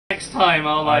next time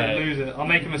I'll lose it. I'll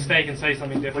make a mistake and say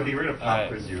something different. With the rid of pop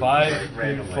quiz, you 5,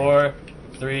 4,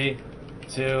 3,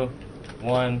 2,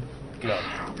 1, go.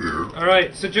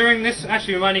 Alright, so during this,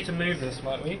 actually we might need to move this,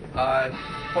 might we?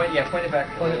 Point it back.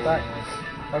 Point it back.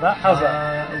 Like that? How's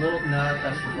that? A little, no,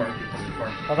 that's too far.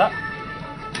 Like that?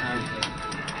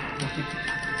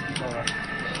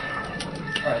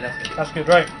 Alright, that's good. That's good,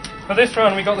 right. For this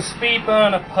run we got the Speed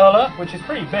Burner Perler, which is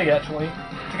pretty big actually.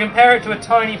 To compare it to a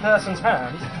tiny person's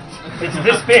hand, it's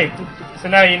this big, so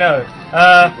now you know.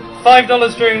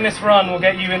 $5 during this run will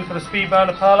get you in for the Speed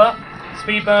Burner Perler.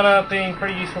 Speed Burner being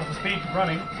pretty useful for speed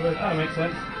running, so it kind of makes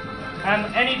sense.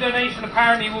 And any donation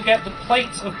apparently will get the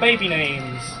plates of baby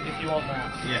names, if you want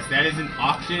that. Yes, that is an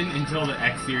option until the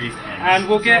X Series ends. And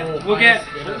we'll get Highest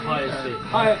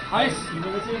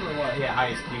cumulative or what? Yeah,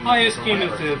 highest cumulative. highest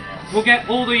cumulative. We'll get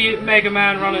all the Mega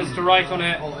Man runners to write on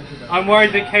it. I'm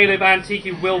worried that Caleb and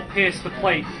Tiki will pierce the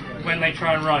plate when they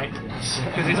try and write,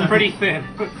 because it's pretty thin.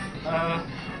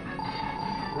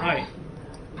 Right.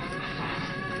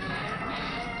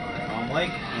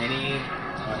 Like any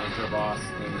intro boss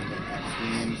in X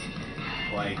games,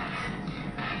 like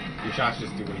your shots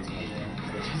just do way too much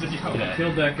damage, which is a joke. Yeah.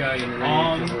 Killed that guy in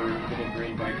Rage over little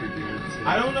green biker dudes.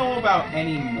 I don't know about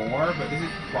any more, but this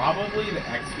is probably the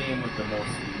X game with the most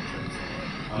speed tricks in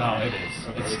it. No, it is.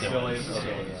 Okay, it still is.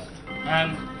 Okay, yeah.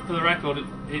 And for the record,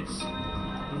 it's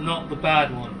not the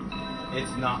bad one.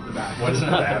 It's not the bad one. What's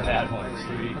not the bad one? I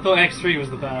thought X3 was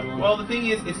the bad one. Well, the thing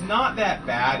is, it's not that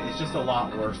bad. It's just a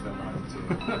lot worse than 1 and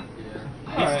 2.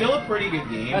 It's still a pretty good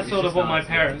game. That's sort of what my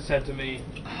parents said to me.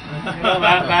 It's not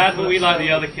that bad, but we like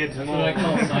the other kids That's more. what I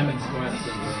call Simon's Quest.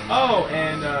 Oh,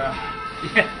 and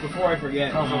before I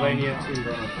forget, Pennsylvania too.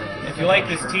 if you like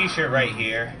this T-shirt right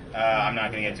here, I'm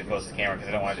not going to get too close to the camera because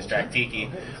I don't want to distract Tiki.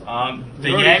 The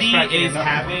Yeti is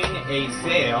having a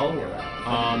sale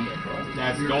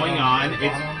that's going on.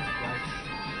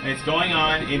 It's going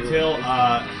on until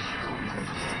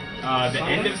the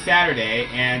end of Saturday,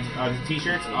 and the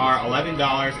T-shirts are $11,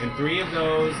 and 3 of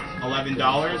those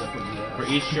 $11 for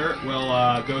each shirt will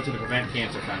go to the Prevent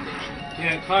Cancer Foundation.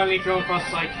 Yeah, kindly drawn across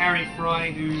by Carrie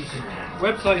Fry, whose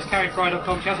website is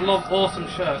carriefry.com. She has a lot of awesome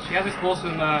shirts. She has this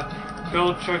awesome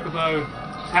Gold Chocobo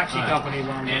taxi company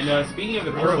one. And speaking of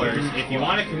the Perlers, if you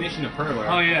want to commission a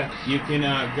Perler, you can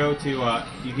go to,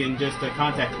 you can just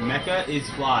contact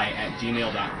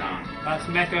mechaisfly@gmail.com. That's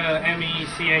Mecca,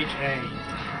 M-E-C-H-A.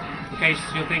 In case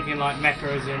you're thinking like Mecca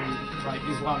as in like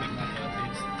Islamic Mecca,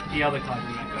 it's the other kind of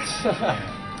Mecca. Yeah.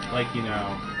 Like, you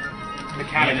know,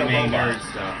 Mechanical anime robot. nerd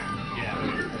stuff. Yeah.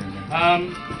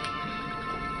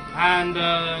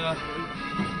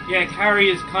 Yeah, Carrie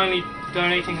is kindly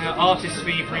donating her artist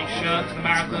fee for each shirt to the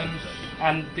marathon,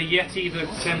 and the Yeti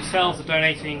themselves are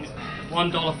donating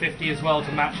 $1.50 as well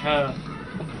to match her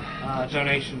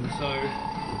donation. So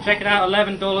check it out,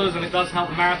 $11, and it does help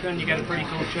the marathon. You get a pretty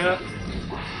cool shirt.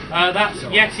 That's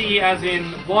Yeti as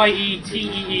in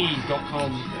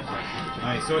YETEE.com.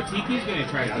 Alright, so what Tiki's going to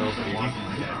try to go for is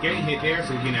getting hit there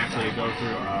so he can actually go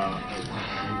through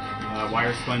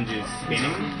Wire Sponge's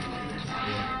spinning.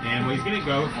 And what he's going to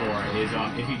go for is,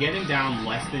 if you get him down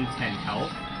less than 10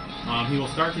 health, he will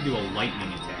start to do a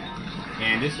lightning attack.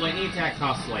 And this lightning attack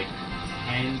costs like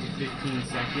 10 to 15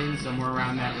 seconds, somewhere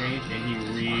around that range, and he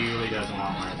really doesn't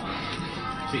want Wire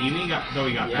Sponge. So even though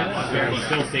he got that much there, he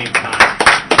still saves time.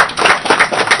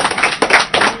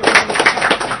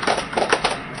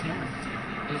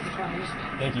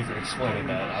 Thank you for explaining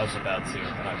that. I was about to,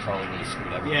 and I probably would have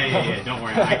screwed everything. Yeah. Don't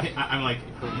worry. I'm like,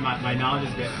 my knowledge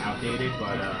is a bit outdated,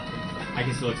 but I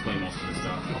can still explain most of the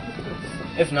stuff.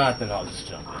 If not, then I'll just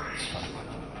jump in. It's fine.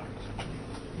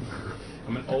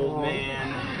 I'm an old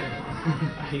man.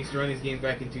 I used to run these games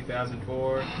back in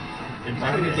 2004.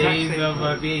 Back in the days of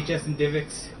VHS and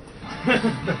DivX.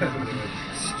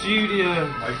 Studio.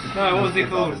 No, what was it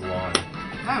called?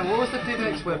 Man, what was the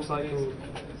DivX website called?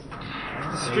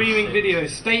 Streaming video.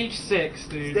 Stage 6,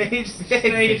 dude. Stage 6.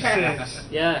 Stage 6.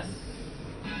 Yes.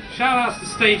 Shout outs to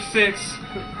Stage 6.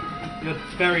 You're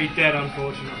very dead,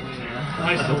 unfortunately.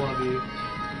 I still love you.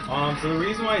 So the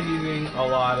reason why he's using a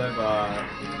lot of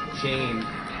chain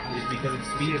is because it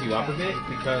speeds you up a bit,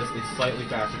 because it's slightly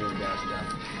faster than the dash jump.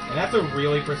 And that's a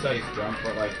really precise jump,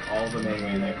 but like all the Mega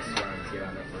Man X runs get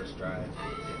on their first try.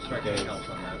 Strike helps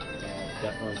on that.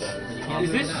 Definitely does.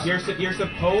 Is this? You're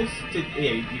supposed to,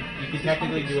 yeah, you can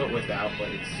technically do it without, but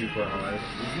it's super hard.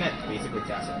 Isn't that basically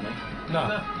task only?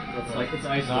 No. It's like it's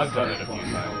ice. No, I've done it a few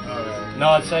times.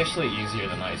 No, it's actually easier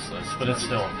than Iceless, but it's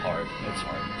still hard. It's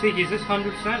hard. Tiki, is this 100%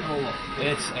 or what?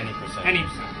 It's any percent. Any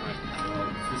percent, right?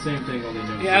 It's the same thing, only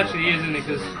no. Yeah, actually, isn't it?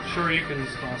 Because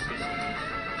Shoryuken's fastest.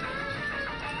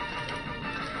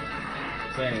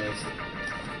 So anyways.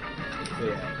 So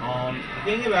yeah. The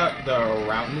thing about the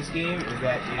route in this game is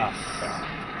that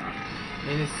it's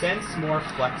in a sense more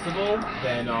flexible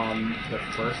than the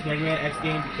first Mega Man X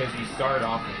game because you start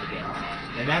off with the damage.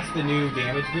 And that's the new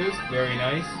damage boost, very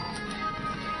nice.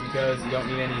 Because you don't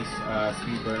need any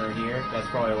speed burner here. That's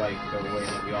probably like the way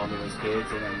that we all knew as kids.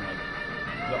 And then like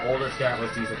the older strat was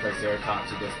to use a Triceratops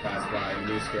to just pass by. The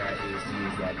new strat is to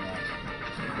use that map.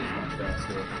 It's much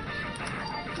faster.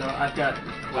 So I've got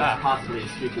possibly a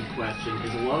stupid question.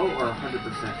 Is low or 100%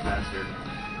 faster?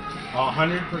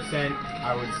 100%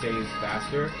 I would say is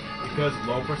faster because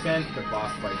low percent the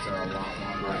boss fights are a lot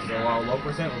longer. So while low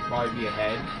percent would probably be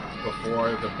ahead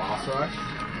before the boss rush,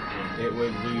 it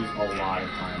would lose a lot of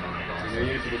time on the boss. They're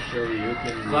usually show you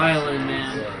can Violin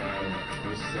man.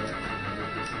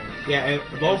 Yeah, and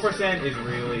low percent is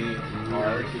really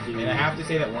hard. And I have to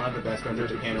say that one of the best runs in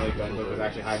Japan really done with was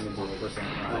actually hiding in the low percent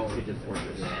run. Oh, he did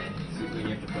fortress. So when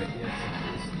you have to fight the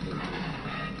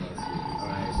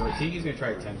Alright, so Tiki's gonna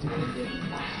try to tempt it.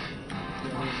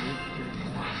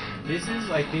 This is,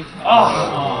 I think,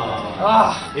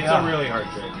 it's a really hard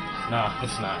trick. No,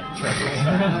 it's not. Trust me.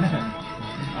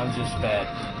 I'm just bad.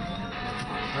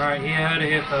 Alright, you heard it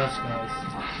here first, guys.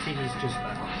 Tiki's just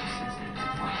bad.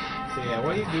 So yeah,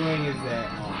 what he's doing is that,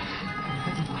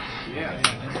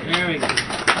 There we go.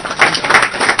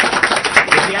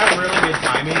 if you have really good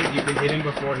timing, you can hit him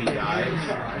before he dies.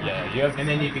 Yeah, you have And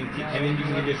then you can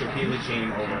just repeatedly chain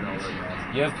him over and over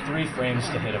again. You have 3 frames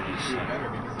to hit him each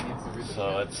time.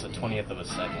 So it's a 20th of a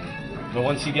second. But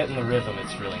once you get in the rhythm,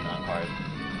 it's really not hard.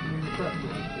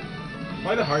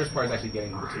 Probably the hardest part is actually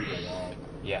getting to the wall.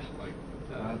 Yeah.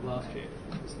 I've lost you.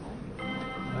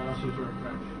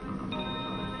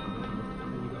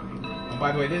 And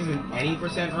by the way, this is an any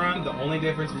percent run. The only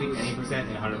difference between any percent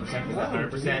and 100% is that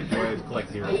 100% would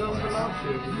collect 0 points.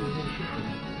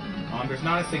 There's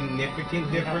not a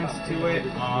significant difference to it,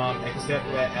 except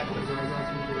that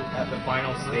at the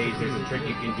final stage, there's a trick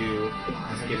you can do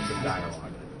to skip some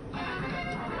dialogue.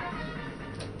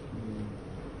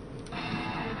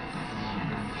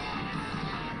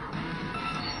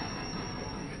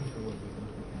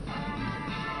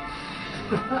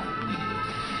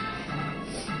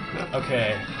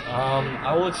 Okay,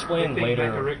 I will explain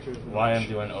later why I'm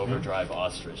doing Overdrive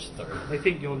Ostrich They 3rd.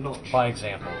 think you're not. By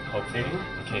example, hopefully. In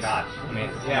case, I mean,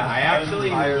 Yeah, I actually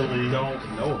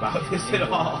don't know about this at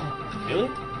all. really?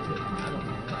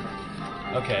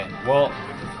 Okay, well,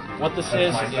 what this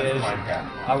is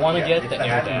I want to get the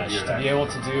air dash to be able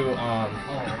to do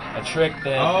a trick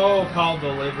that. Oh, called the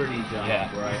Liberty Jump, Yeah.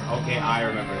 right? Okay, I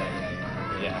remember that.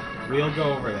 Yeah. Yeah, We'll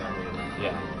go over that later.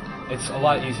 yeah. It's a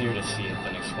lot easier to see it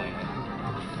than explain it.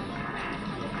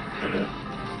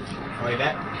 Okay,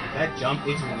 that jump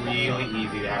is really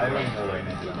easy to have right away.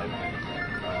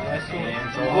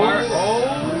 And so hard.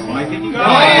 Oh, I think you got it.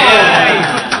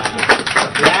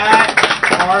 That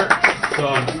part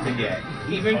sucks to get.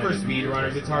 Even for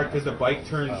speedrunners, it's hard because the bike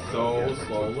turns so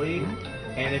slowly.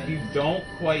 And if you don't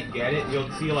quite get it, you'll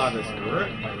see a lot of this.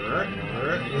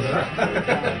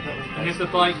 And if the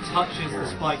bike touches the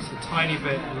spikes a tiny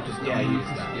bit, you'll just You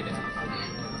just get it.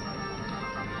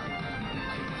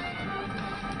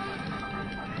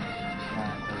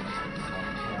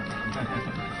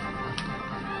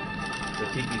 So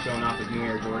Tiki showing off his new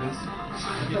Air Jordans.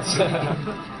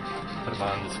 Put them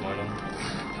on this morning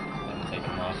and take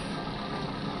them off.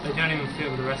 They don't even fit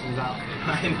with the rest of his outfit.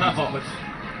 I know.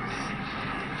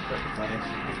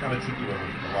 It's kind of Tiki with a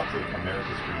lot of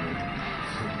America's premium.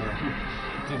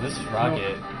 Dude, this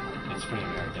rocket, it's pretty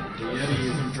American. The Yeti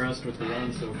is impressed with the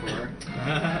run so far.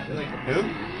 Who?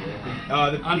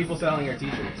 The people selling our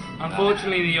t-shirts.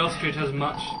 Unfortunately, the ostrich has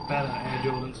much better Air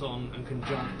Jordans on and can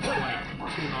jump like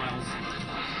 2 miles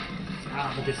out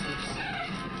of the distance.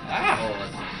 I'm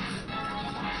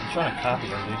trying to copy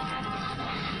him, dude.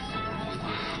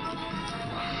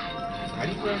 How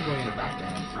do you plan on going in the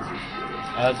background?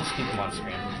 Just keep them on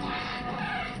screen.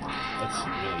 That's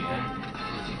really it.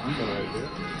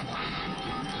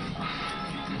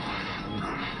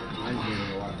 Mine's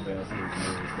moving a lot faster than yours,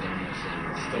 but I'm not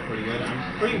saying Still pretty good. I'm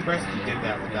pretty impressed you did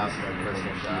that without the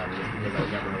personal shot, because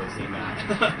I've never really seen that.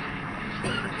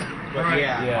 But Right.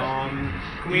 yeah,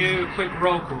 Can we do a quick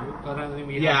roll call? I don't think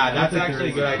we yeah, have. that's actually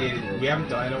a good idea. We haven't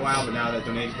done it in a while, but now that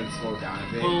donation's been slowed down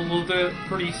a bit. We'll do it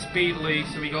pretty speedily.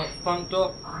 So we got Funked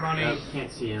Up running. Can't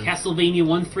see him. Castlevania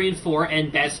 1, 3, and 4,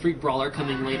 and Bad Street Brawler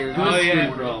coming later. Oh yeah,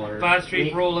 Brawler. Bad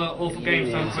Street Brawler, Awful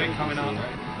Games Done Quick coming up.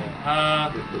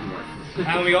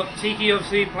 And we got Tiki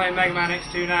obviously playing Mega Man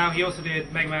X2 now. He also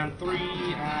did Mega Man 3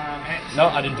 and X. No,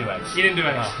 I didn't do X. He didn't do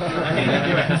X.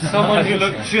 No. Someone who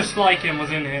looked just like him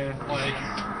was in here. Like,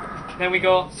 Then we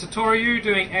got Satoryu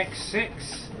doing X6.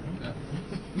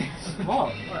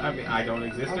 What? I mean, I don't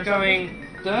exist. I'm or going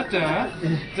da da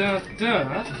da da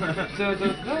da da.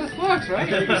 This works, right?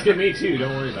 You can skip me too,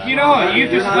 don't worry about it. You know what? You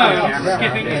just know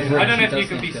skipping. I don't know if you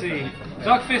can be seen.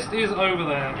 Duck Fist is over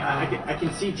there, I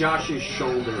can see Josh's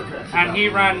shoulder. and he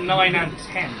ran 9 and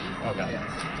 10. Okay.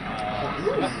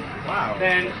 Wow.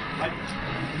 Then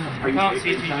I can't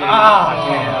see TJ.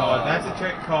 Oh, that's a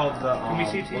trick called the. Can we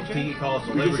see what TJ? Tiki calls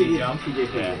the You can Liberty see Jump.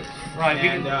 Right, we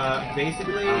And can.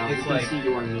 basically, it's like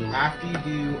after you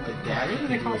do a dash, you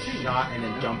do a shot and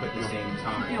then jump at the same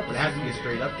time. But it has to be a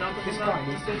straight up jump. It's not.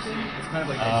 It's kind of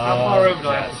like. How far over do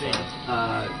I have to see?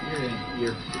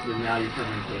 You're now you're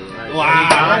covering Caleb. Right?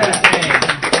 Wow. I'm just saying.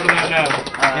 What about now?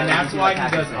 And that's why he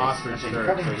does ostrich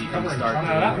shirt, so he can start.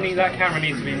 No, that camera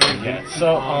needs to be moved. Yeah,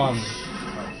 so,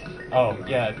 oh,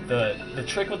 yeah, the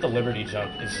trick with the Liberty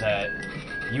Jump is that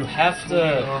you have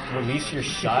to release your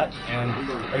shot,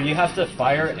 or you have to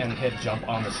fire and hit jump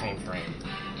on the same frame.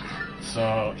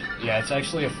 So, yeah, it's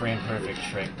actually a frame-perfect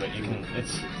trick, but you can,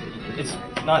 it's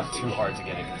not too hard to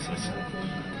get it consistent.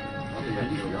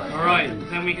 Alright,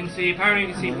 then we can see, apparently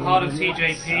you can see part of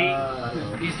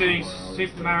TJP. He's doing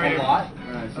Super Mario.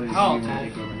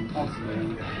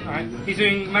 Alright, he's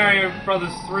doing Mario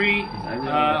Brothers 3,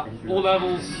 all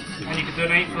levels, and you can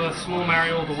donate for Small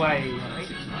Mario all the way.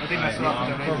 I think that's what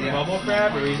I'm For donating. Bubble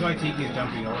Crab, the reason why Tiki is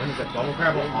jumping over him is that Bubble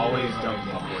Crab will always jump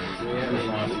upwards as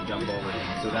long as you jump over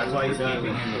him. So that's why he's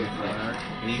keeping him in the corner.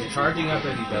 And he's charging up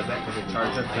as he does that because the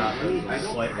charge up shot does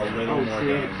a little more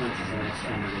damage.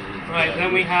 Right,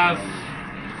 then we have.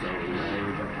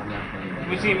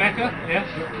 We see Mecha, yeah?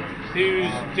 Who's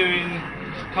doing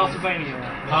Castlevania?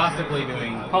 Possibly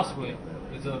doing. Possibly.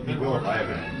 He will if I have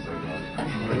it.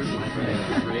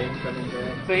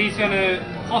 So he's going to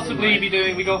possibly be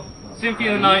doing. We got Symphony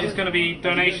of the Night is going to be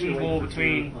donation war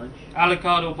between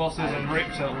Alucard all bosses and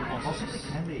Richter all bosses.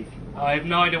 I have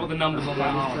no idea what the numbers on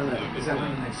that are,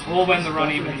 or when the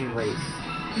run even is.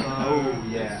 Oh,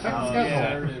 yeah.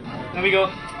 Then we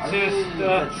got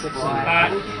Sinister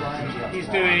he's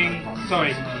doing.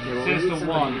 Sorry, Sinister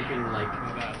 1.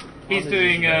 He's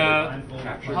doing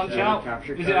Punch Out.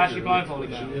 Is it actually blindfolded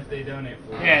now?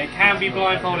 Yeah, it can be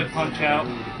blindfolded Punch Out.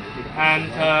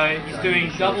 And he's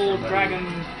doing Double Dragon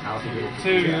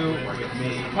 2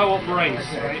 co-op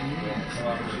race, right?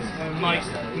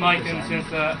 Mike and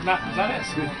Sinister. Is that it?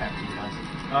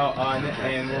 Oh,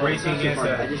 and racing against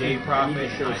a J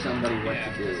Prophet. Show somebody what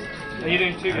to do. Are you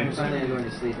doing 2 games? I'm going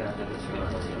to sleep after this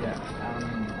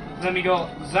one. Then we got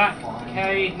Zach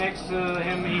K next to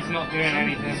him. He's not doing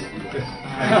anything.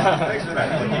 Thanks for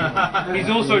that. He's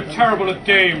also terrible at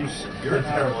games. You're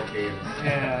terrible at games.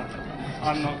 Yeah,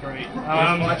 I'm not great.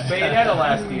 Watched Bayonetta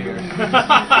last year.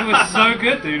 It was so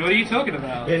good, dude. What are you talking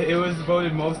about? It was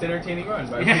voted most entertaining run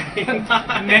by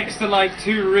Next to like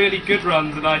 2 really good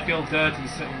runs, and I feel dirty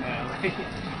sitting there.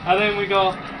 And then we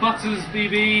got Butters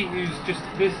BB, who's just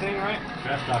visiting, right?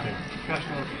 Trash talking. Trash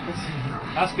talking.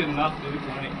 That's good enough, dude.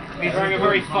 Like, he's wearing a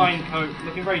very fine coat,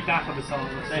 looking very dapper this whole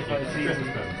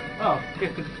season. Oh,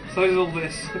 good. So is all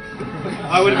this.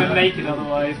 I would have been naked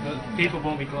otherwise, but people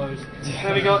bought me clothes.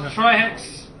 Then we got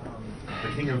Trihex,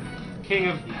 The King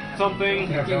of something.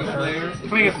 King of Flair.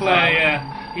 King of Flair,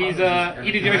 yeah. He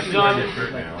did Yoshi's Island.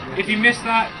 If you missed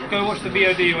that, go watch the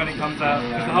VOD when it comes out,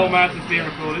 because the whole marathon's being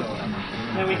recorded.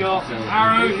 Then we got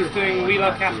Arrow, who's doing We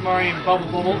Love Katamari and Bubble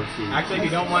Bobble. Actually, if you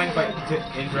don't mind if I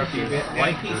interrupt you a bit,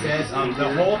 like he says,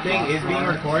 the whole thing is being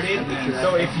recorded.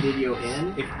 So if you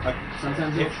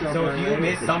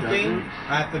miss something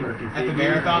at the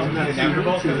marathon, which is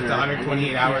inevitable because it's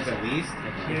 128 hours at least,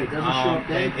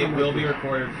 then it will be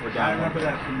recorded for download.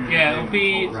 Yeah, it'll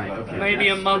be maybe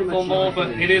a month or more,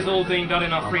 but it is all being done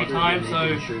in our free time,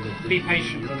 so be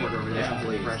patient with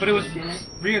it. But it was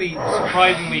really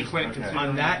surprisingly quick.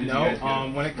 On that note,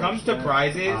 when it comes to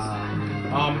prizes,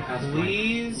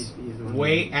 please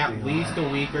wait at least a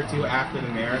week or 2 after the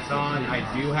marathon. I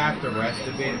do have to rest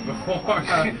a bit before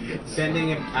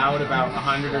sending out about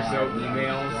 100 or so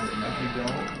emails.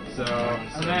 So,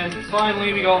 and then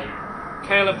finally we got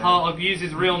Caleb Hart. I've used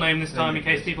his real name this time in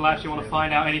case people actually want to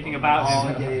find out anything about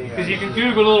him. Because you can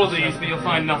Google all of these, but you'll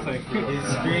find nothing.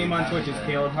 His stream on Twitch is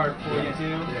Caleb Hart 42.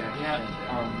 Yeah.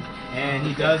 And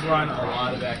he does run a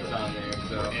lot of X on there,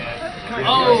 so. Yeah.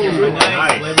 Oh,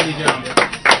 nice Liberty Jump.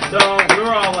 So we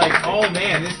were all like, oh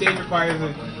man, this stage requires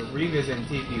a revisit, and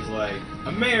Tiki's like,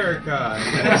 America!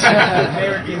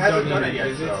 Americans don't need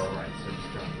revisits.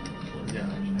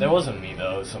 That wasn't me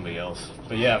though, it was somebody else.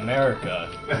 But yeah, America.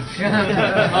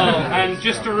 Oh, and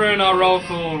just to ruin our roll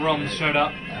call, Rom showed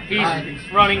up.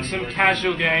 He's running some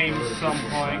casual games, some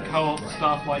point, co-op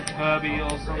stuff like Kirby or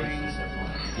something.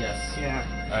 Yes. Yeah.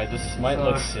 Alright, this might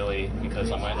look silly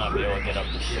because I might not be able to get up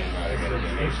the shin.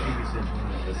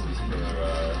 This is for,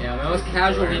 Yeah, my most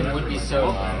casual game would be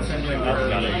so. So I'm doing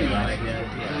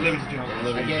Limited jump.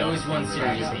 I get at least one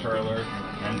series. Perler,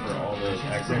 and for all the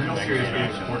excellent Original series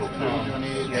is Portal 2.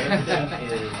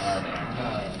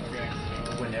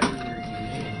 Whenever you're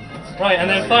using... Right, and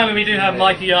then finally we do have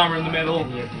Mikey Yama in the middle,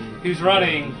 who's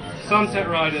running Sunset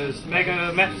Riders,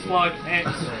 Mega Metal Slug X,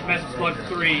 Metal Slug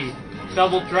 3,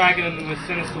 Double Dragon with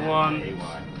Sinister 1.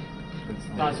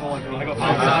 That's all I got. I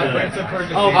got Prince of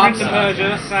Persia. Oh, Prince of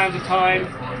Persia, Sands of Time.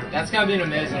 That's gotta be an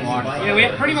amazing watch. Yeah, we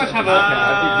pretty much have a.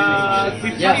 We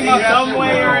yes, pretty much some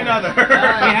way or another.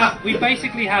 we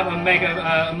basically have a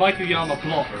mega Michael Yama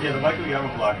block. Yeah, the Michael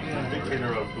Yama block is the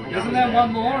dictator of Booyah. Isn't there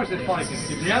one more, or is it 5?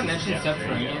 Did you not mention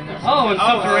Subterranean? Oh, and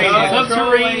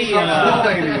Subterranean.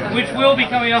 Subterranean. Which will be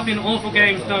coming up in Awful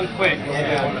Games Done Quick.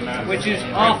 Which is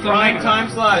after Prime Mega. time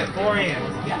slot at 4 a.m.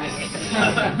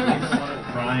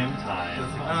 Prime time.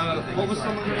 What was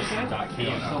someone going to say?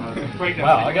 Breakdown.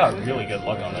 Wow, I got really good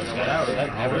luck on those guys.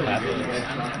 That never happens.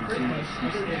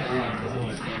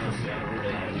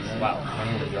 Wow, I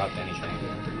don't even dropped anything.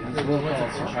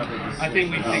 I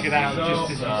think we figured out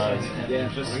just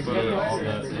Just for all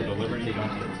the Liberty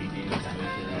Jump that Tiki has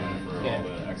and for all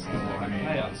the excellent work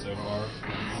he's done so far.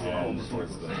 And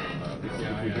towards the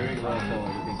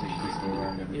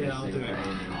Yeah, I'll do it.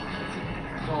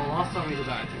 Well, last time we did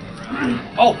that,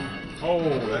 Oh! Oh,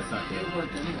 that's not good.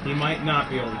 He might not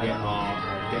be able to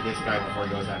get this guy before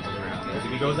he goes down to the ground. Because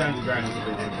if he goes down to the ground, he's a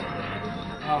bit simple.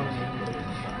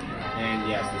 And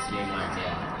yes, this game lags a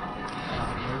lot.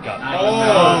 Got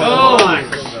Oh!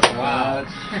 Wow.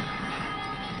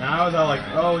 Now I was all like,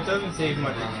 oh, it doesn't save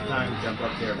much time to jump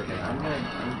up there, but then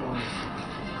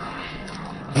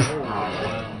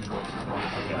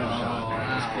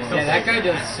Yeah, that guy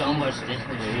does so much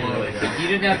damage. If he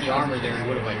didn't have the armor there, he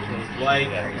would have killed you. like,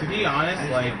 to be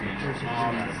honest, like,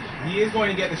 he is going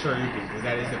to get the Shoryuken, because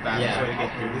that is the fastest way to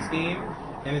get through this game.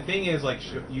 And the thing is, like,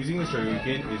 using the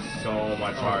Shoryuken is so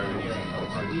much harder than using the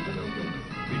Hadouken.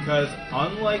 Because,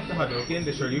 unlike the Hadouken,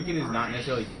 the Shoryuken is not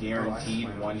necessarily guaranteed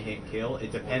one-hit kill.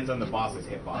 It depends on the boss's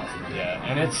hitbox. Yeah,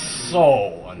 and it's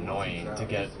so annoying to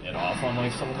get it off on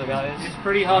like some of the guys. it's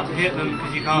pretty hard to hit them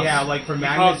because you can't. Yeah, like for you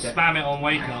can't Magnus. spam it on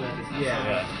wake up.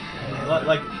 Yeah.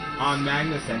 Like on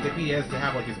Magnus Centipede, he has to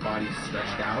have like his body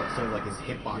stretched out so like his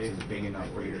hitbox is big enough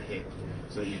for you to hit,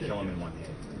 so that you kill him in one hit.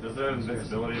 Does it have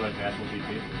invincibility like natural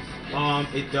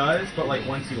DP? It does, but like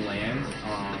once you land,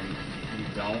 you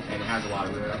don't, and it has a lot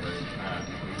of recovery.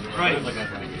 Right. Like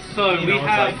natural DP. So You we know,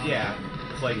 have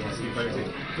it's like Street Fighter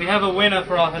 2. we have a winner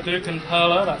for our Hadouken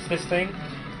Perler. That's this thing,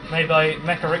 made by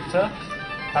Mecha Richter.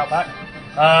 Out back.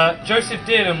 Joseph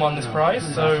Dearden won this prize,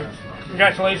 so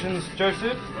congratulations,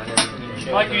 Joseph.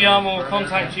 Michael Yama will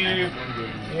contact you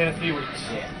in a few weeks.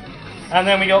 And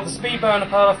then we got the Speed Burner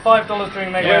Perler, $5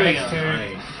 during Mega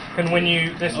MX2 can win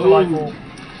you this delightful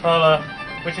Perler,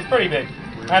 which is pretty big,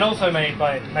 and also made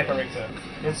by Mecha Richter.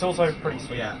 It's also pretty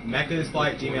sweet. Yeah,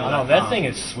 mechasfly@gmail.com. Oh no, that thing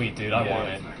is sweet, dude. I want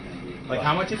it. Like,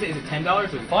 how much is it? Is it $10 or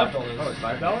 $5. Oh, it's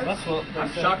 $5? That's what. I'm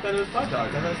shocked that it was $5. I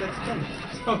thought it said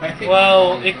 $10. Okay.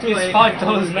 Well, it is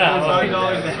 $5 now. It's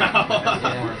 $5 now.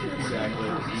 Exactly.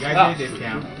 You guys get a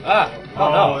discount.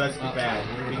 Oh, That's too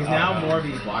bad. Because now more of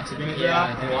these blocks are going to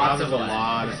drop, and it causes a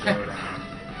lot of slowdown.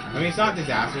 I mean, it's not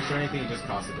disastrous or anything, it just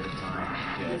costs a bit of time.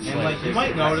 And, like, you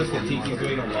might notice that Tiki's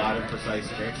doing a lot of precise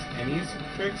tricks, and these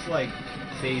tricks, like,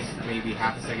 stays maybe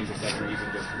half a second to a second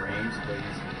using just frames, but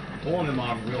he's pulling them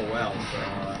off real well, so...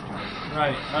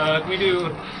 Right, can we do a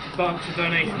bunch of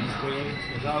donations, please?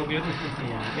 Is that all good?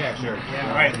 Yeah, sure.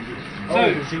 Yeah, right.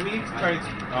 So, should we try to,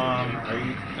 are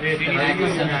you... Do you need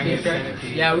Magnus Magnus Centipede.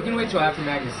 Centipede? Yeah, we can wait till after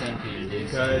Magnus Centipede.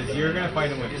 Because you're going to fight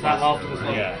him with... Is that after this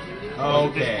one? Yeah.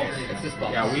 Okay. It's this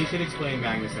box. Yeah, we should explain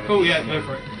Magnus Centipede. Cool, yeah, go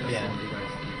for it. Yeah.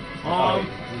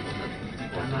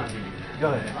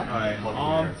 Go ahead.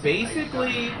 Alright,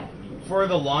 basically, for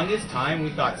the longest time, we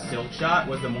thought Silk Shot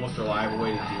was the most reliable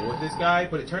way to deal with this guy,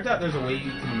 but it turns out there's a way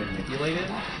you can manipulate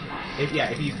him. If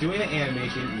he's doing an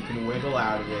animation, you can wiggle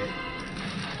out of it,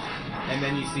 and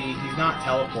then you see he's not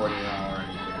teleporting or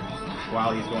anything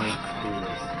while he's going through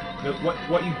this.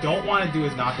 What you don't want to do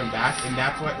is knock him back, and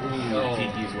that's what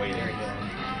Tiki's waiting.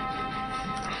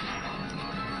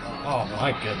 Oh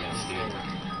my goodness, dude.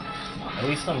 At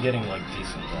least I'm getting like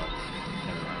decent bucks.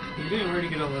 You're doing really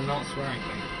good on the not swearing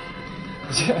thing.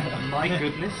 My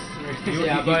goodness.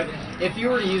 Yeah, but if you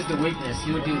were to use the weakness,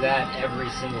 he would do that every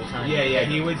single time. Yeah,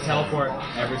 he would teleport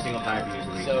every single time he used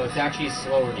the weakness. So it's actually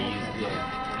slower to use.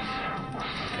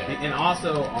 Yeah. And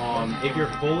also, if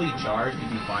you're fully charged, you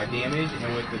do 5 damage,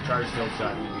 and with the charged skill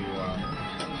shot, you do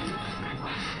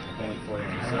only 4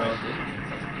 damage. So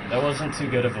That wasn't too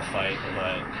good of a fight, but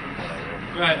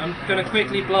whatever. Right, I'm gonna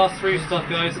quickly blast through stuff,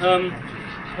 guys.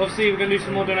 Obviously, we're gonna do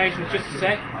some more donations just a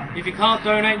sec. If you can't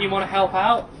donate and you want to help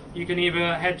out, you can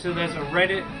either head to there's a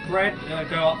Reddit thread,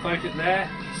 go upvote it there,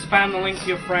 spam the link to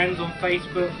your friends on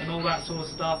Facebook and all that sort of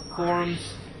stuff,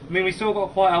 forums. I mean, we still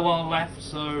got quite a while left,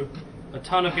 so a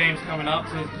ton of games coming up.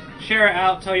 So share it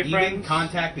out, tell your even friends.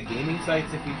 contact the gaming sites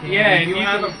if you can. Yeah, if you if you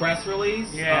have can- a press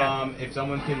release, Yeah. if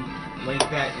someone can link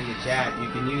that in the chat, you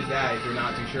can use that if you're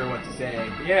not too sure what to say.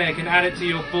 Yeah, you can add it to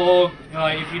your blog.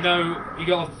 If you know you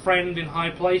got a friend in high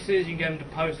places, you can get them to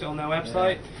post it on their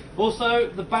website. Also,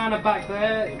 the banner back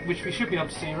there, which we should be able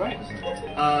to see, right?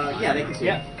 Yeah, they can see.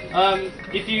 Yeah.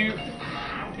 If you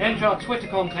enter our Twitter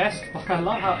contest, I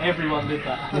love how everyone did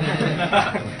that.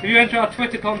 If you enter our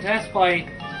Twitter contest by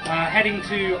heading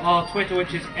to our Twitter,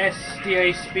 which is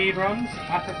SDA Speedruns,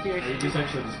 at SDA You just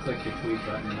actually just click the tweet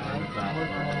button on the top.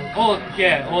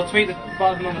 or tweet the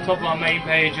button on the top of our main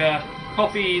page,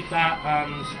 copy that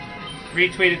and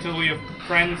retweet it to all your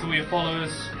friends, all your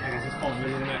followers. I guess it's followers,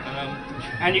 isn't it?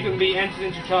 And you can be entered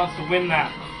into a chance to win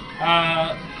that.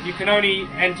 You can only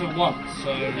enter once,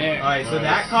 so yeah. Alright, so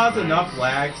that caused enough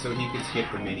lag so he could skip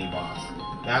the mini boss.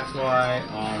 That's why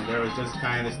there was just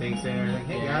kind of this thing saying, like,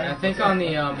 hey guys. I think on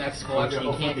the X collection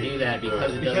you can't do that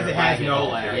because it doesn't Because it has lag at no all.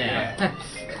 lag. Yeah.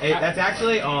 That's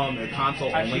actually a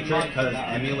console only trick because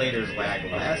emulators lag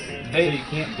less, so you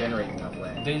can't generate enough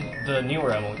lag. The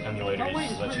newer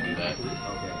emulators let you do that.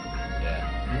 Okay.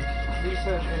 Yeah.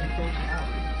 Research education out.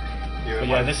 But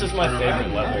yeah, this is my favorite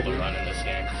level to run in this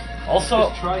game. Also,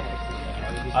 Just try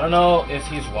it. I don't know if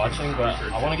he's watching, but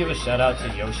I want to give a shout out to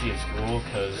Yoshi at School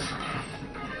because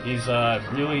he's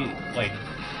really like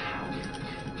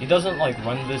he doesn't like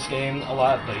run this game a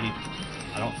lot, but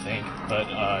I don't think, but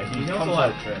he knows comes a lot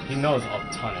up- of tricks. He knows a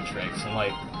ton of tricks, and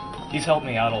like he's helped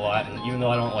me out a lot. And even though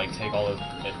I don't like take all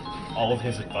of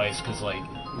his advice, because like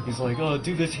he's like, oh,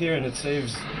 do this here and it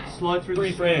saves Slide through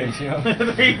 3 the frames, you know.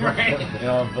 3 frames. You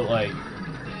know, but like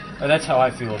that's how I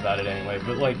feel about it anyway.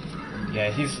 But like, yeah,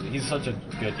 he's such a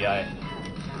good guy.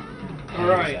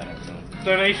 Alright. Shout out to him.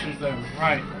 Donations then.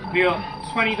 Right. We got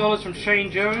 $20 from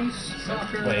Shane Jones.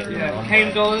 Wait, Yeah, wrong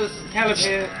 $10. way. Callum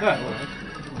here.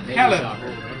 Maybe Callum,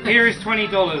 soccer. here is $20.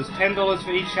 $10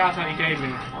 for each shout out you gave me.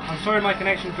 I'm sorry my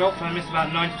connection dropped and I missed about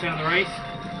 90% of the race.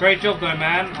 Great job though,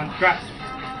 man, and congrats.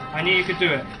 I knew you could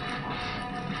do it.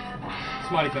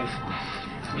 Smiley face.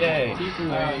 Yay.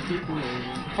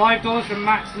 $5 from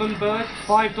Max Lundberg.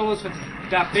 $5 for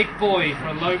that big boy for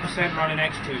a low percent run in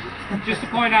X2. Just to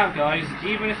point out, guys,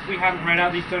 even if we haven't read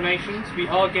out these donations, we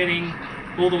are getting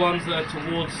all the ones that are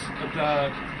towards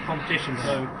the competition.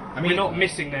 So we're not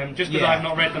missing them. Just because Yeah. I've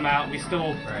not read them out, we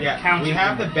still Yeah, counting we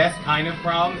have them. the best kind of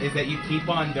problem is that you keep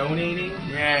on donating.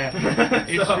 Yeah,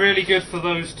 it's So- really good for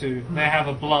those two. They have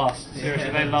a blast. Seriously,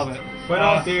 they love it. But in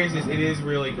all seriousness, it is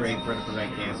really great for the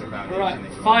Prevent Cancer Foundation. Right, that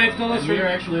you $5 And from. we're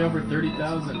actually over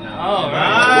 30,000 now. Oh,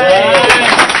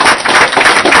 Nice!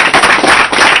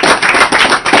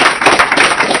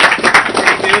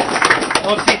 Pretty good.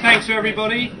 Obviously, thanks to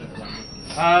everybody.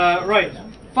 Right,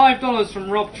 $5 from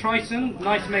Rob Triton.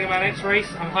 Nice Mega Man X race.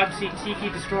 I'm hyped to see Tiki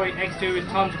destroy X2 with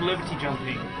tons of Liberty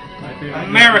jumping. My favorite-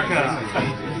 America.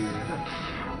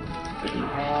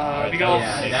 We got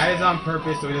Yeah, that is on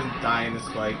purpose so he doesn't die in the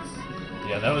spikes.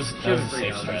 Yeah, that was a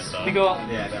safe strat though. we got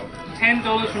Yeah, that was.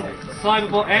 $10 from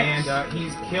Cyberbot X. And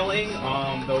he's killing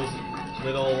those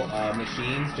little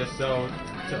machines just so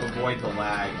to avoid the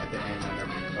lag at the end when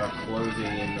they're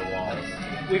closing in the walls.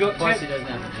 We got Plus, he 10, doesn't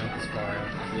have to jump as far out.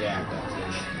 Yeah,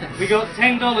 that's we got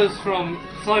 $10 from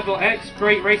Cyberbot X.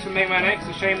 Great race from Mega Man X.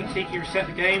 A shame that Tiki reset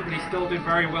the game, but he still did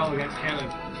very well against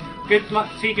Caleb. Good luck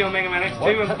to Tiki on Mega Man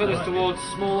X2 and put us towards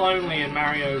small only in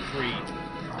Mario 3.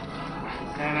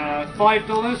 And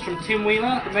 $5 from Tim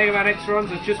Wheeler. The Mega Man X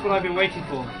runs are just what I've been waiting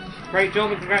for. Great job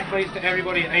and congratulations to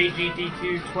everybody at AGDQ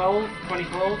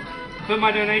 2012. Put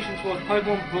my donation towards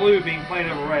Pokemon Blue being played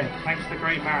over Red. Thanks to the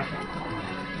great marathon.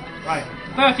 Right,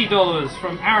 $30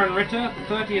 from Aaron Ritter.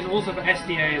 30 is also for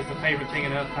SDA as the favourite thing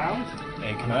in Earthbound.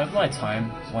 Hey, can I have my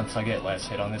time once I get last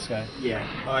hit on this guy? Yeah.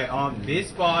 Alright,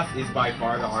 this boss is by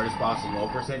far the hardest boss in low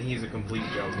percent. He's a complete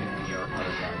joke in the other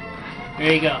category.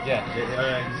 There you go. Yeah.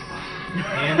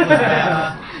 Handles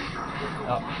that.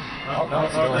 Oh, no,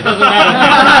 it's still in. Doesn't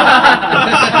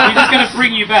matter. He's just gonna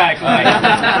bring you back. Like.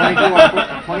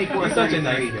 24, He's such a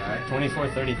nice guy.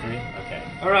 2433. Okay.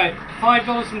 Alright,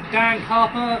 $5 from Dan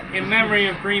Carper in memory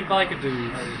of Green Biker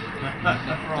Dudes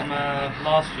from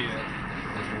last year.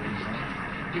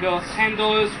 We got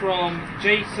 $10 from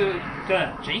Jacob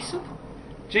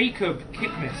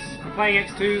Kipnis for playing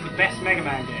X2, the best Mega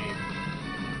Man game.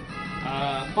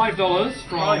 $5 Probably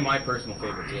from my personal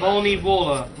favorite too. Volney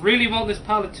Waller. Really want this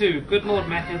palette too. Good Lord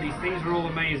Mecha, these things are all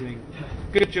amazing.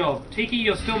 Good job. Tiki,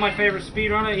 you're still my favorite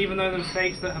speedrunner, even though the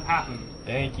mistakes that have happened.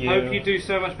 Thank you. Hope you do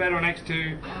so much better on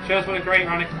X2. Show us what a great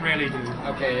runner can really do.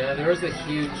 Okay, there was a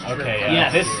huge. Okay,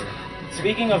 Yes. this.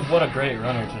 Speaking of what a great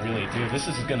runner can really do, this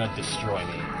is gonna destroy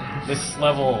me. This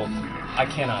level, I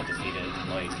cannot defeat it.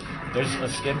 Like, there's a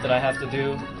skip that I have to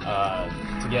do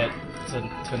to get to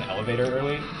an elevator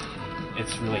early.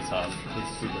 It's really tough.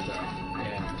 It's super tough.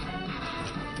 Yeah.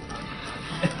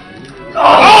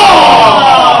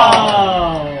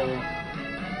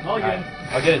 Mulligan.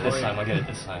 I'll get it this time. I'll get it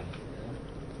this time.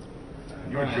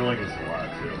 You were drilling us a lot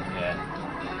too. Yeah.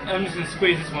 I'm just going to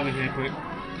squeeze this one in here quick.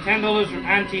 $10 from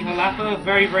Anti Halapa.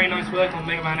 Very, very nice work on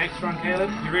Mega Man X Run, Caleb.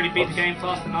 You really beat the game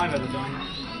faster than I've ever done.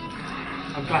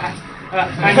 I'm glad.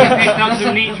 And you picked up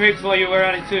some neat tricks while you were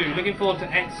at it too. Looking forward to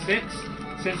X6,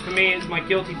 since for me it's my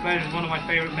guilty pleasure, one of my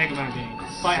favourite Mega Man games,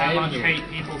 despite how much hate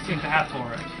people seem to have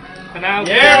for it. For now,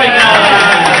 There we go! I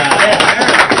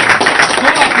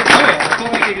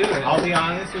thought I could do it. I'll be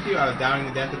honest with you, I was doubting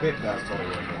the death a bit, but that was totally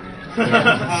worth it.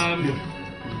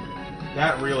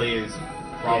 That really is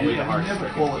probably the hardest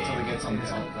trick in the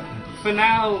game. For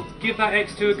now, give that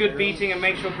X2 a good beating and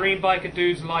make sure Green Biker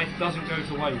Dude's life doesn't go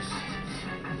to waste.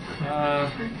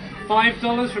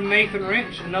 $5 from Nathan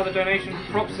Rich, another donation.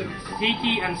 Props to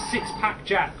Tiki and Six-Pack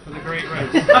Jack for the great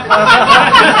race. That's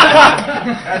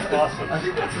awesome. I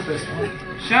think that's the best one.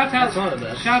 Shout out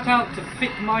to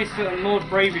Fickmeister and Lord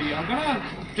Bravery. I'm gonna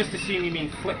just assume you mean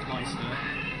Flickmeister,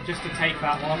 just to take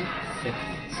that one.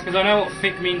 Because I know what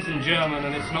Fick means in German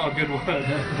and it's not a good word.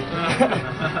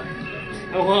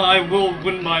 Well, I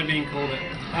wouldn't mind being called it.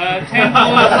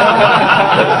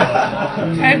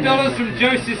 $10 from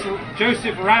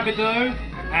Joseph Rabideau,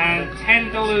 and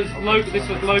 $10 this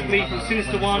was locally from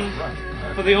Sinister One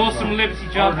for the awesome Liberty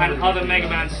Jump and other Mega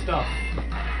Man stuff.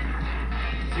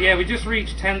 So yeah, we just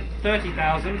reached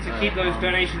 30,000, so keep those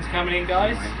donations coming in,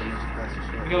 guys.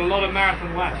 We've got a lot of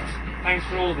marathon left. Thanks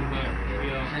for all of them, though. We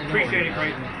appreciate it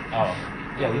greatly. Oh,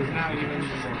 yeah. Now you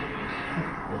mentioned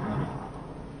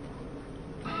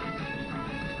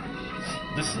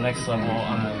This next level,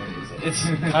 it's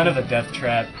kind of a death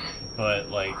trap, but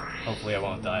like, hopefully I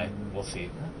won't die. We'll see.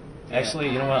 Actually,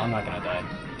 you know what? I'm not gonna die.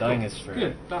 Dying is for.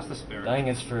 Good. That's the spirit. Dying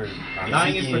is for.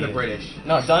 Dying is for the British.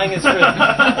 No, dying is for.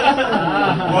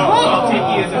 Well,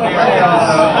 Tiki is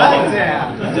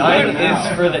American. Dying is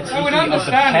for the Tiki I would of the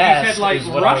understand past. if you said like is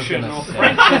what Russian I or was gonna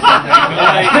French say. or something. But,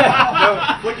 like, No,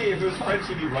 Flicky, if it was French,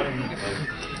 he'd be running.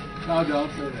 No,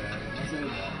 don't say that. Don't say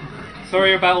that.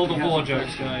 sorry about all the war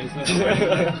jokes, guys. That's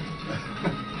right.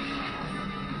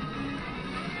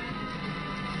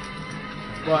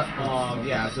 But,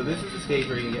 yeah, so this is the stage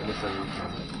where you can get the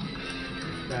Shoryuken.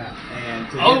 And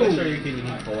to get the Shoryuken, you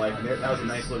need full life. And that was a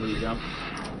nice Liberty Jump.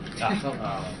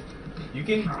 You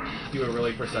can do a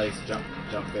really precise jump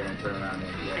there and turn around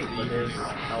and get it. But there's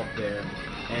health there.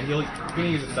 And you're going to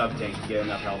use a sub-tank to get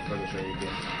enough health for the Shoryuken.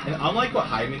 And unlike what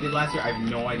Hyman did last year, I have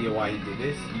no idea why he did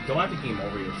this. You don't have to game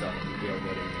over yourself if you fail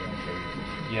getting your own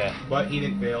Shoryuken. Yeah. But he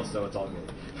didn't fail, so it's all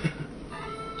good.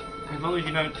 As long as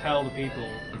you don't tell the people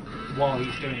while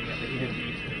he's doing it that he didn't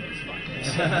need to do it, it's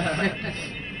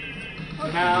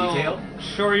fine. Now, Detail?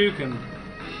 Shoryuken.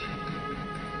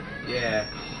 Yeah.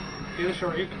 Do the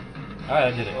Shoryuken.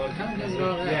 Alright, I did it.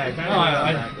 Yeah, it kind No, of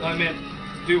I meant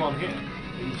do one here.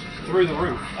 Through the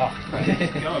roof. Oh,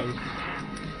 Go.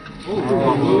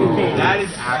 Ooh. That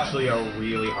is actually a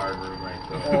really hard room right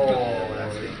there.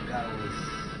 That was.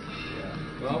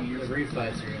 Well, the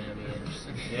refights are gonna be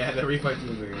interesting. Yeah, the refights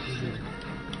was weird.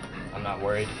 I'm not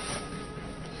worried.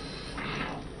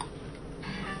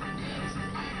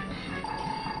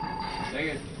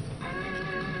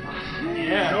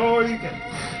 Yeah. No, you can.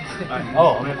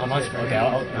 Oh, I'm not okay.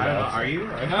 I don't know. Are you?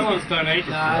 No one's donated.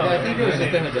 Nah, I think it was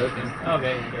just a joke.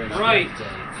 Okay. fair enough. Right.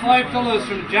 $5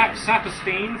 from Jack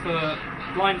Saperstein for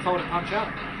blindfolded punch up.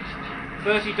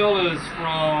 $30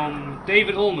 from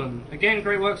David Ullman. Again,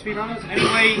 great work, speedrunners.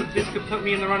 Anyway, this could put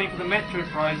me in the running for the Metro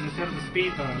prize instead of the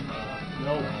speed burn.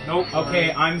 Nope.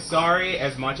 Okay, I'm sorry.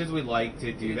 As much as we'd like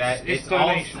to do that, It's it's all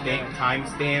donation, yeah.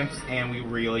 timestamps, and we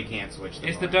really can't switch them.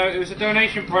 It was a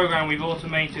donation program. We've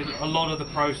automated a lot of the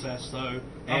process, so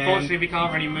unfortunately we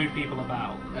can't really move people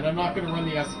about. And I'm not going to run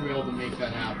the SQL to make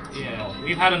that happen. So. Yeah,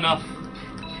 we've had enough.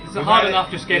 It's We've hard had it- enough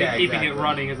just keeping exactly. it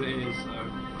running as it is. So,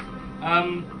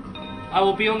 I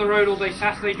will be on the road all day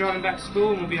Saturday driving back to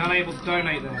school and will be unable to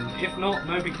donate them. If not,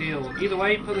 no big deal. Either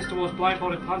way, put this towards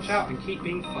blindfolded punch out and keep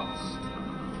being fast.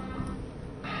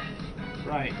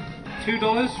 Right.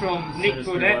 $2 from Nick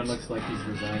Baudet. Looks like he's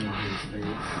resigning to his fate.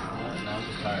 No, I'm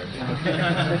just tired.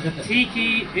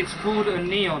 Tiki, it's called a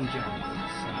neon jump.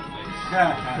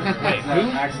 Wait,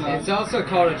 who? It's also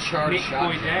called a charge Nick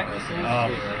shot. Baudet.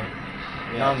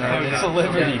 No, man, it's a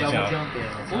Liberty Double jump. jump,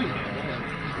 yeah. Oh, yeah.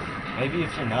 Maybe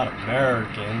if you're not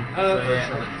American.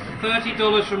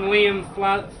 $30 from Liam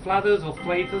Flathers or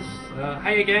Flathers.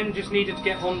 Hey again, just needed to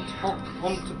get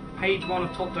onto page 1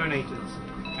 of top donators.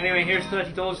 Anyway, here's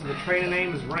 $30 and the trainer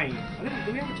name is Rain.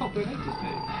 Do we have a top donators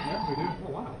page? Yeah, we do.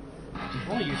 Oh wow.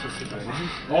 What a useless situation.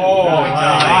 Oh,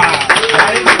 nice.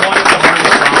 That is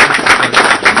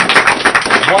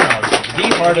The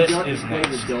hardest is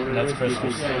next. That's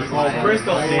Crystal Snail. Oh,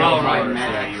 Crystal Snail. Oh, right.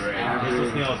 Yeah, you're right. Crystal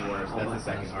Snail is worse. That's the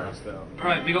second hardest, though.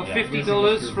 Alright, we got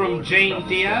 $50 from Jane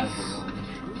Diaz.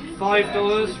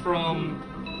 $5 from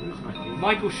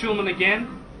Michael Schulman again.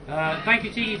 Thank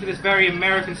you, Tiki, for this very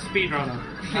American speedrunner.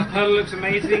 That hurdle looks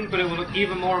amazing, but it will look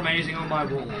even more amazing on my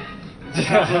wall.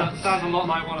 Sounds a lot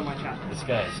like one of my channels. This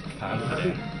guy is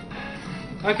confident.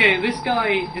 Okay, this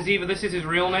guy is either this is his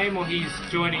real name or he's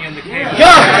joining in the game. Oh!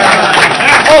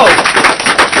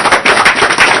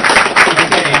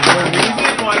 The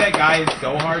reason why that guy is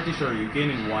so hard to Shoryuken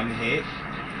in one hit,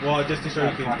 well, just to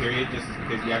Shoryuken period, just is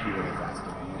because you have to be really fast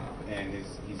doing it, and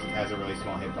he has a really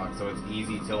small hitbox, so it's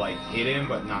easy to like hit him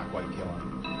but not quite kill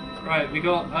him. Right, we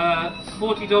got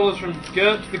 $40 from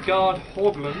Gert the Guard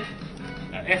Hogland.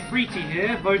 F3T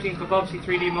here, voting for Bubsy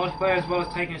 3D multiplayer as well as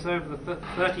taking us over the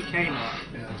 30k mark.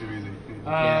 Yeah, too easy.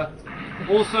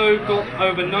 Also got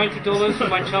over $90 for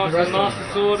my chance at the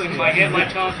Master Sword and I get my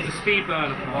chance at the Speed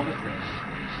Burner.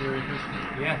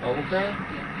 Yeah.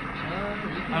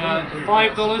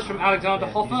 $5 from Alexander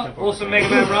Hoffer. Also Mega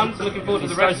Man runs. Looking forward to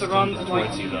the rest of the runs of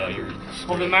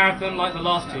the marathon like the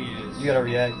last 2 years. You gotta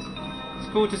react. It's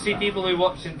cool to see people who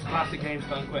watch into classic games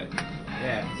don't quit.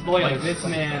 Yeah, Spoilers. like this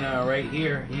man right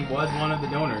here, he was one of the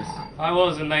donors. I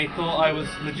was, and they thought I was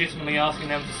legitimately asking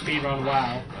them to speedrun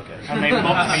WoW. Okay. And they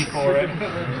mocked me for it.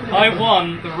 I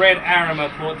won the Red Arima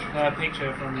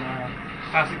picture from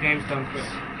Classic Games Done Quick.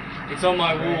 It's on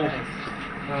my wall.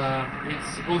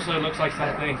 It also looks like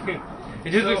something.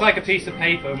 It just looks like a piece of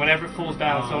paper, and whenever it falls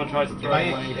down, someone tries to throw it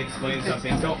Can away. I explain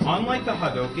something? So, unlike the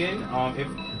Hadouken, if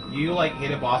you like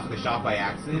hit a boss with a shot by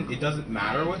accident, it doesn't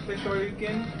matter with the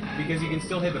Shoryuken because you can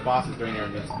still hit the bosses during their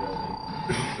invincibility.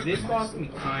 This boss can be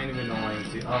kind of annoying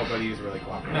too. Oh, but he was really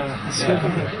cooperative.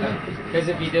 Because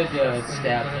if he did the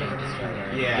stab thing, it's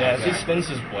right? Yeah, if he spins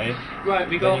his blade, Right,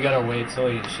 we then got you gotta wait till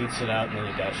he shoots it out and then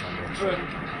you dash under it.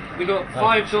 we got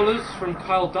 $5 from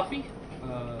Kyle Duffy.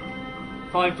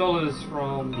 $5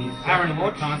 from Aaron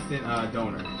More Hodge. constant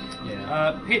donor.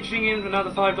 Yeah. Pitching in another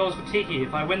 $5 for Tiki.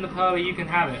 If I win the Pearly, you can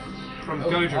have it. From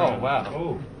Gojo. Oh, wow.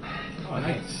 Oh,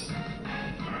 nice.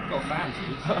 Got fans.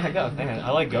 I got a fan. I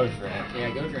like Gojran. Yeah,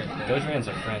 Gojran. Gojran's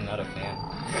a friend, not a fan.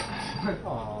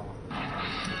 Aww.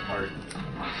 Art.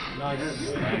 Nice.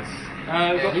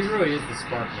 He really is the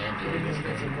spark man for this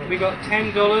game. We got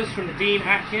 $10 from Dean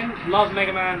Atkin. Love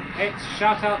Mega Man X.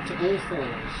 Shout out to all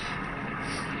fours.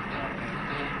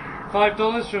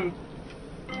 $5 from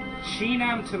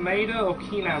Chinam Tomato or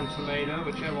Kinam Tomato,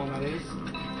 whichever one that is.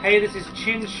 Hey, this is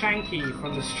Chin Shanky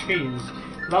from the streams.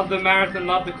 Love the marathon,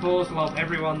 love the cause, love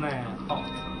everyone there. Hot.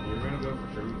 You're gonna go for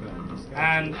Shoryuken.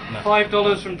 And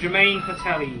 $5 from Jermaine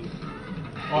Patelli.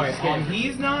 Oh, yeah,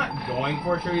 he's not going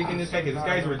for Shoryuken this guy because this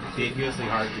guy's ridiculously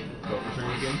hard to go for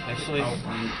Shoryuken. Actually,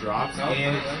 when he drops,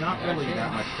 and it's not really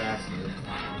that much faster.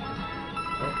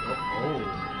 Oh.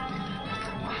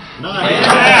 Nice!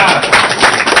 Yeah!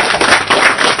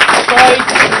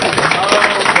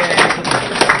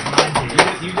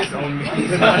 You just own me.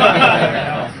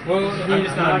 Well, I'm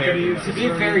just not American. to be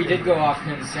fair, he did go off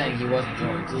him saying he wasn't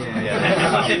going to.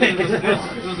 Yeah.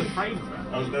 It was a frame.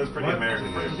 That was pretty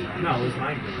American there, Tiki. No, it was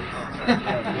mine.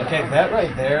 okay, that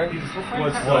right there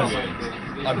was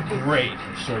a great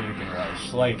Shoryuken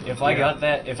rush. Like, if I got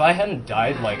that, if I hadn't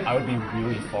died, like, I would be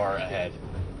really far ahead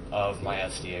of my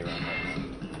SDA run right now.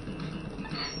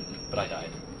 But I died.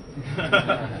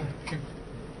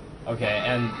 Okay,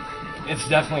 and it's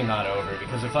definitely not over,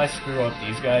 because if I screw up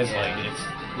these guys, like, it's...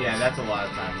 Yeah, that's a lot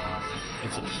of time lost.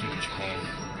 It's a huge pain.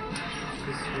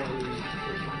 This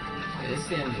is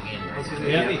the end of the game, right?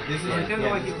 Yeah, this is I don't know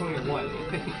why I keep calling it white.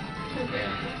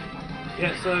 Yeah.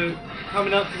 Yeah, so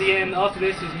coming up to the end, after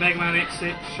this is Mega Man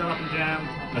X6, Sharp and Jam.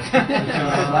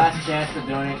 Last chance to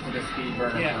donate for the speed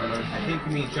burner. Yeah. I think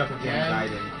it means Chuck and Jam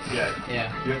Gaiden. Yeah.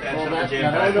 Yeah. You have to add Well, Chuck that- and Jam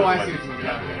yeah, back I know to I the see weapons what you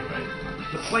you're got doing. anyway.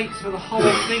 The plates for the whole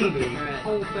thing, dude. The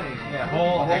whole thing. Yeah,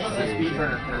 whole What's the actually. speed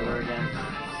burner server again?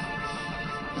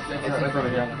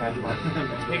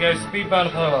 Here goes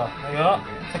Speedburner Polar. There you are.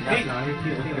 Tiki.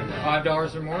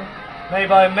 $5 or more? Made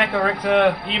by Mecha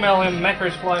Richter. Email him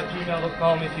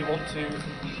mecharisfly@gmail.com if you want to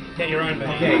get your own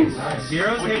band. Okay,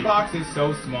 Zero's hitbox is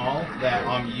so small that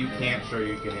you can't show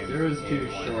you can him. Zero's too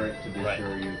anyone. short to be Right.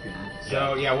 sure you can.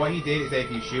 So yeah, what he did is that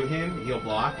if you shoot him, he'll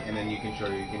block, and then you can show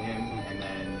you can him, and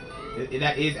then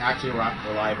that is actually a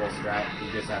reliable strat.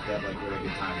 You just have to have like really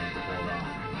good timing to pull it off.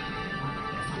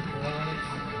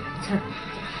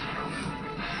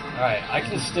 Alright, I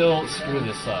can still screw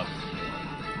this up.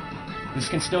 This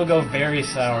can still go very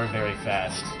sour very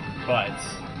fast, but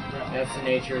That's the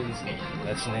nature of this game.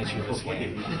 that's the nature of this Well,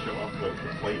 game. you can show off the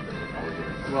plate that we're already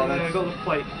doing. Well, Well, that's we've got the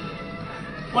plate.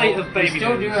 Plate of baby We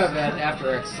still do noodles. have that after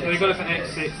X6. So we got it for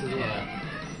X6 as well.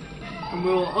 Yeah. And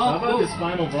we'll... How about this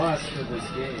final boss for this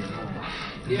game?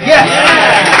 Huh?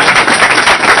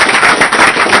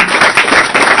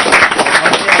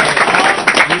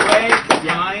 Anyway,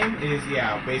 time is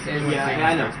basically when Yeah, Sega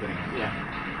I know. starts spinning.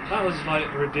 Yeah. That was like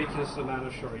a ridiculous amount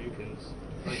of shoryukens.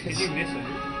 Like, did you miss it?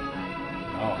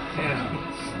 Oh.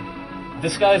 Yeah.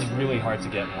 This guy's really hard to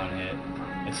get in one hit.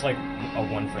 It's like a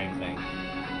one frame thing.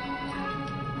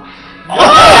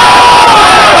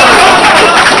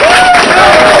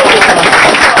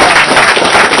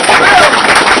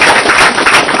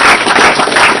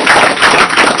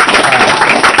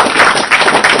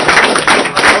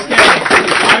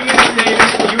 I'm gonna say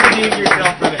this, you redeemed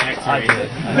yourself for the X-ray.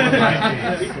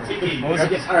 I did. Tiki, What was you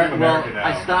it? got Alright, well, America now.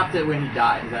 I stopped it when he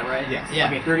died, is that right? Yes. Yeah.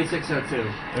 Okay,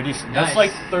 3602. That's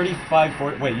like 35,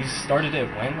 40. Wait, you started it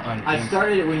when? On I game-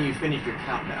 started it when you finished your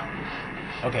countdown.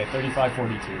 Okay, 35,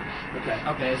 42. Okay.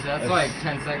 Okay, so that's like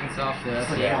 10 seconds off the...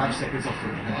 It's like 5 seconds off the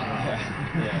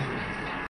Yeah.